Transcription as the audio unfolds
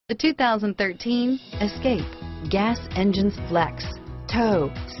The 2013 Escape. Gas engines flex, tow,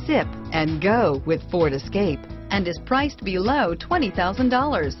 sip, and go with Ford Escape, and is priced below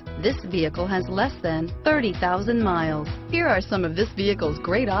 $20,000. This vehicle has less than 30,000 miles. Here are some of this vehicle's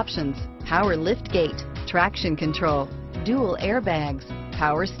great options: power liftgate, traction control, dual airbags,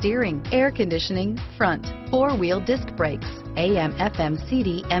 power steering, air conditioning, front, four-wheel disc brakes, AM/FM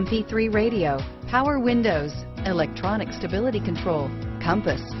CD MP3 radio, power windows, electronic stability control,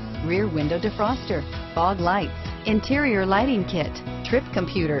 compass, rear window defroster, fog lights, interior lighting kit, trip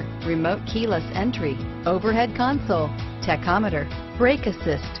computer, remote keyless entry, overhead console, tachometer, brake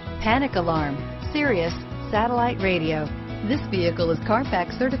assist, panic alarm, Sirius Satellite Radio. This vehicle is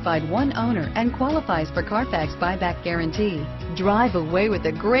CARFAX certified one owner and qualifies for CARFAX buyback guarantee. Drive away with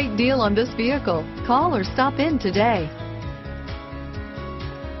a great deal on this vehicle. Call or stop in today.